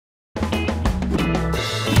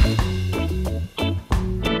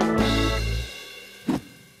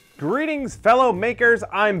Greetings fellow makers,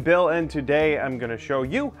 I'm Bill and today I'm going to show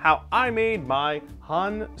you how I made my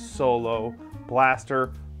Han Solo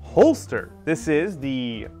blaster holster. This is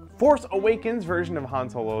the Force Awakens version of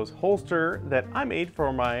Han Solo's holster that I made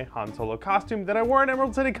for my Han Solo costume that I wore at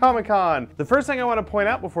Emerald City Comic Con. The first thing I want to point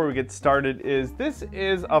out before we get started is this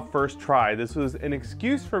is a first try. This was an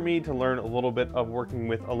excuse for me to learn a little bit of working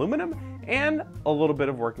with aluminum and a little bit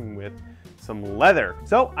of working with some leather.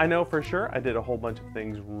 So I know for sure I did a whole bunch of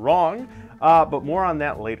things wrong, but more on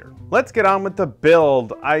that later. Let's get on with the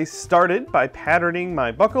build. I started by patterning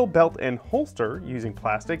my buckle, belt, and holster using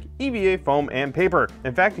plastic, EVA foam, and paper.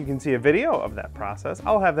 In fact, you can see a video of that process.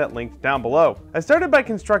 I'll have that linked down below. I started by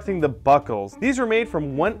constructing the buckles. These were made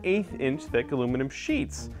from 1/8 inch thick aluminum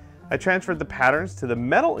sheets. I transferred the patterns to the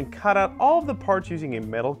metal and cut out all of the parts using a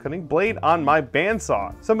metal cutting blade on my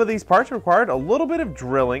bandsaw. Some of these parts required a little bit of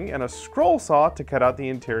drilling and a scroll saw to cut out the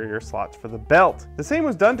interior slots for the belt. The same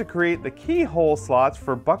was done to create the keyhole slots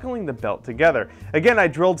for buckling the belt together. Again, I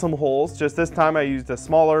drilled some holes, just this time I used a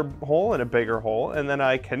smaller hole and a bigger hole, and then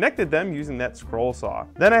I connected them using that scroll saw.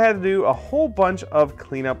 Then I had to do a whole bunch of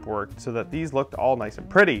cleanup work so that these looked all nice and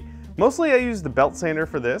pretty. Mostly I used the belt sander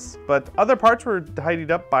for this, but other parts were tidied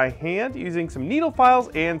up by hand using some needle files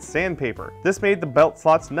and sandpaper. This made the belt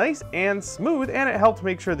slots nice and smooth, and it helped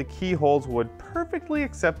make sure the keyholes would perfectly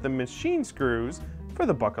accept the machine screws for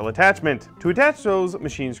the buckle attachment. To attach those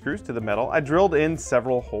machine screws to the metal, I drilled in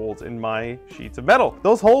several holes in my sheets of metal.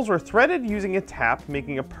 Those holes were threaded using a tap,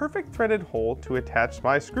 making a perfect threaded hole to attach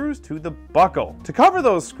my screws to the buckle. To cover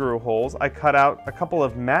those screw holes, I cut out a couple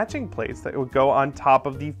of matching plates that would go on top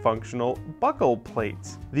of the functional buckle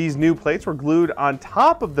plates. These new plates were glued on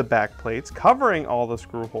top of the back plates, covering all the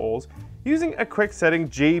screw holes, using a quick setting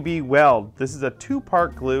JB Weld. This is a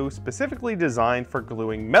 2-part glue specifically designed for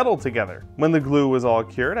gluing metal together. When the glue was all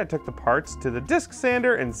cured, I took the parts to the disc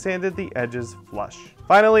sander and sanded the edges flush.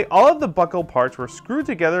 Finally, all of the buckle parts were screwed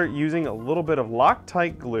together using a little bit of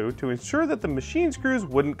Loctite glue to ensure that the machine screws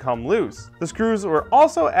wouldn't come loose. The screws were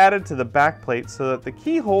also added to the back plate so that the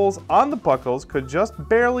keyholes on the buckles could just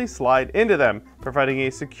barely slide into them, providing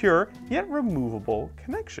a secure yet removable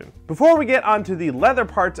connection. Before we get onto the leather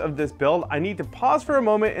parts of this build, I need to pause for a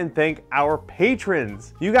moment and thank our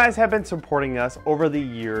patrons. You guys have been supporting us over the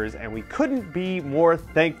years and we couldn't be more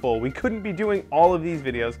thankful. We couldn't be doing all of these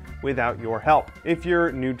videos without your help. If you're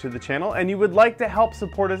new to the channel and you would like to help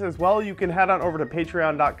support us as well, you can head on over to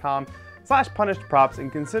patreon.com/punishedprops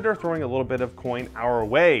and consider throwing a little bit of coin our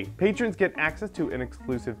way. Patrons get access to an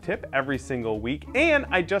exclusive tip every single week, and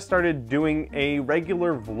I just started doing a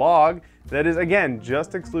regular vlog that is, again,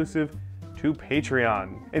 just exclusive to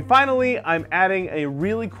Patreon. And finally, I'm adding a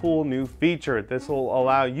really cool new feature. This will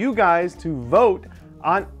allow you guys to vote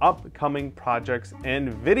on upcoming projects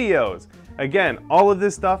and videos. Again, all of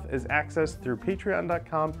this stuff is accessed through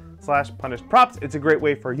patreon.com/punishedprops. It's a great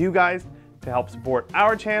way for you guys to help support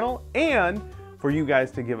our channel and for you guys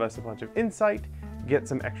to give us a bunch of insight, get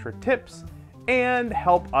some extra tips, and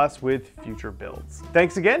help us with future builds.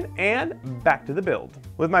 Thanks again, and back to the build.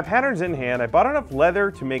 With my patterns in hand, I bought enough leather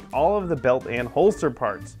to make all of the belt and holster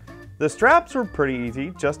parts. The straps were pretty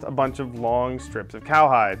easy, just a bunch of long strips of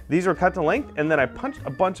cowhide. These were cut to length, and then I punched a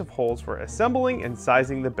bunch of holes for assembling and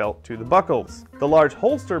sizing the belt to the buckles. The large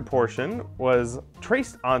holster portion was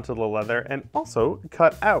traced onto the leather and also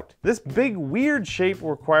cut out. This big weird shape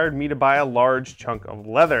required me to buy a large chunk of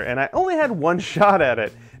leather, and I only had one shot at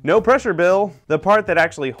it. No pressure, Bill. The part that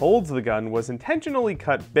actually holds the gun was intentionally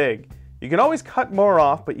cut big. You can always cut more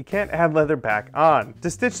off, but you can't add leather back on. To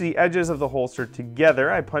stitch the edges of the holster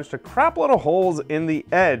together, I punched a crap load of holes in the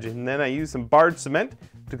edge, and then I used some Barge Cement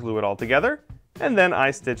to glue it all together, and then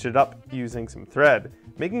I stitched it up using some thread,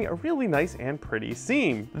 making a really nice and pretty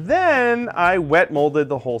seam. Then I wet molded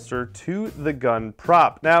the holster to the gun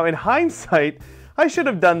prop. Now, in hindsight, I should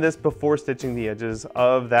have done this before stitching the edges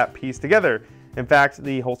of that piece together. In fact,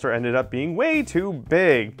 the holster ended up being way too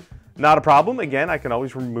big. Not a problem, again, I can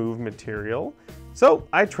always remove material. So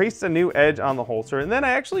I traced a new edge on the holster, and then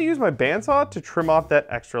I actually used my bandsaw to trim off that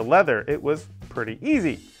extra leather. It was pretty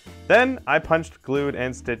easy. Then I punched, glued,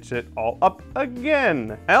 and stitched it all up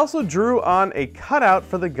again. I also drew on a cutout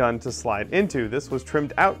for the gun to slide into. This was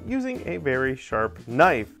trimmed out using a very sharp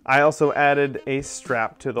knife. I also added a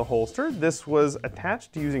strap to the holster. This was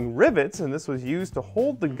attached using rivets, and this was used to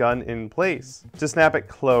hold the gun in place. To snap it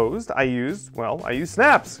closed, I used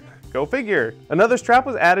snaps. Go figure. Another strap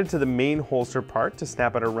was added to the main holster part to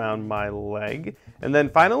snap it around my leg. And then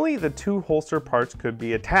finally, the two holster parts could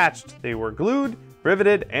be attached. They were glued,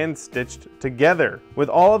 riveted, and stitched together. With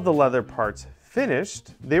all of the leather parts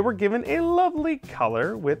finished, they were given a lovely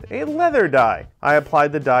color with a leather dye. I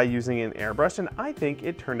applied the dye using an airbrush and I think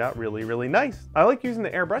it turned out really, really nice. I like using the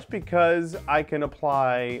airbrush because I can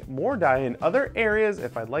apply more dye in other areas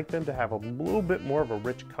if I'd like them to have a little bit more of a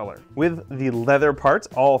rich color. With the leather parts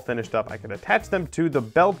all finished up, I could attach them to the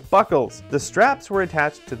belt buckles. The straps were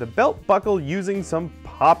attached to the belt buckle using some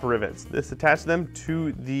pop rivets. This attached them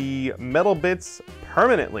to the metal bits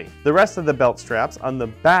permanently. The rest of the belt straps on the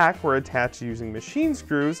back were attached using machine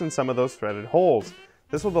screws and some of those threaded holes.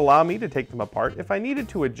 This would allow me to take them apart if I needed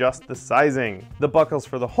to adjust the sizing. The buckles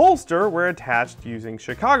for the holster were attached using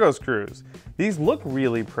Chicago screws. These look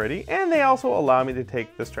really pretty, and they also allow me to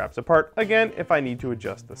take the straps apart again if I need to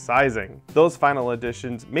adjust the sizing. Those final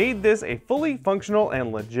additions made this a fully functional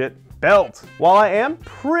and legit belt. While I am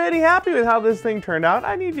pretty happy with how this thing turned out,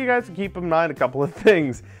 I need you guys to keep in mind a couple of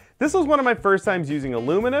things. This was one of my first times using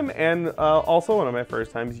aluminum and also one of my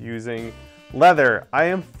first times using leather. I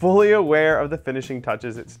am fully aware of the finishing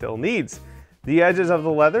touches it still needs. The edges of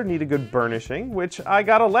the leather need a good burnishing, which I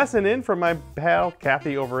got a lesson in from my pal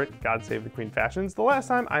Kathy over at God Save the Queen Fashions the last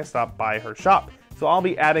time I stopped by her shop. So I'll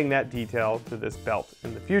be adding that detail to this belt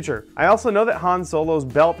in the future. I also know that Han Solo's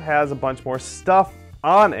belt has a bunch more stuff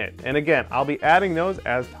on it, and again, I'll be adding those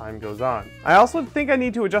as time goes on. I also think I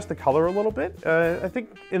need to adjust the color a little bit. I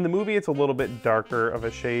think in the movie it's a little bit darker of a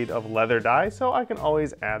shade of leather dye, so I can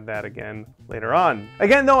always add that again later on.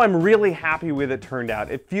 Again though, I'm really happy with it turned out.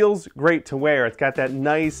 It feels great to wear. It's got that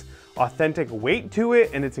nice authentic weight to it,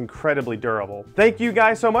 and it's incredibly durable. Thank you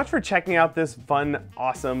guys so much for checking out this fun,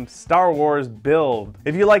 awesome Star Wars build.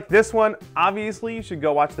 If you like this one, obviously you should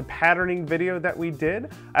go watch the patterning video that we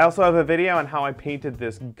did. I also have a video on how I painted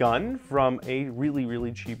this gun from a really,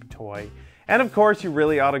 really cheap toy. And of course, you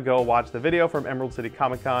really ought to go watch the video from Emerald City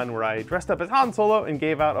Comic Con where I dressed up as Han Solo and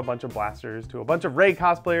gave out a bunch of blasters to a bunch of Rey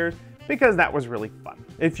cosplayers, because that was really fun.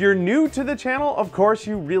 If you're new to the channel, of course,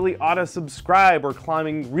 you really ought to subscribe. We're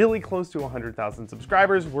climbing really close to 100,000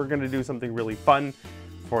 subscribers. We're gonna do something really fun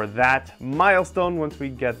for that milestone once we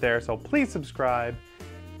get there, so please subscribe.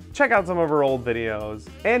 Check out some of our old videos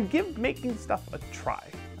and give making stuff a try.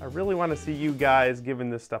 I really want to see you guys giving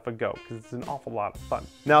this stuff a go because it's an awful lot of fun.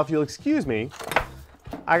 Now, if you'll excuse me,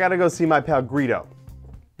 I gotta go see my pal Greedo.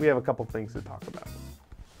 We have a couple things to talk about.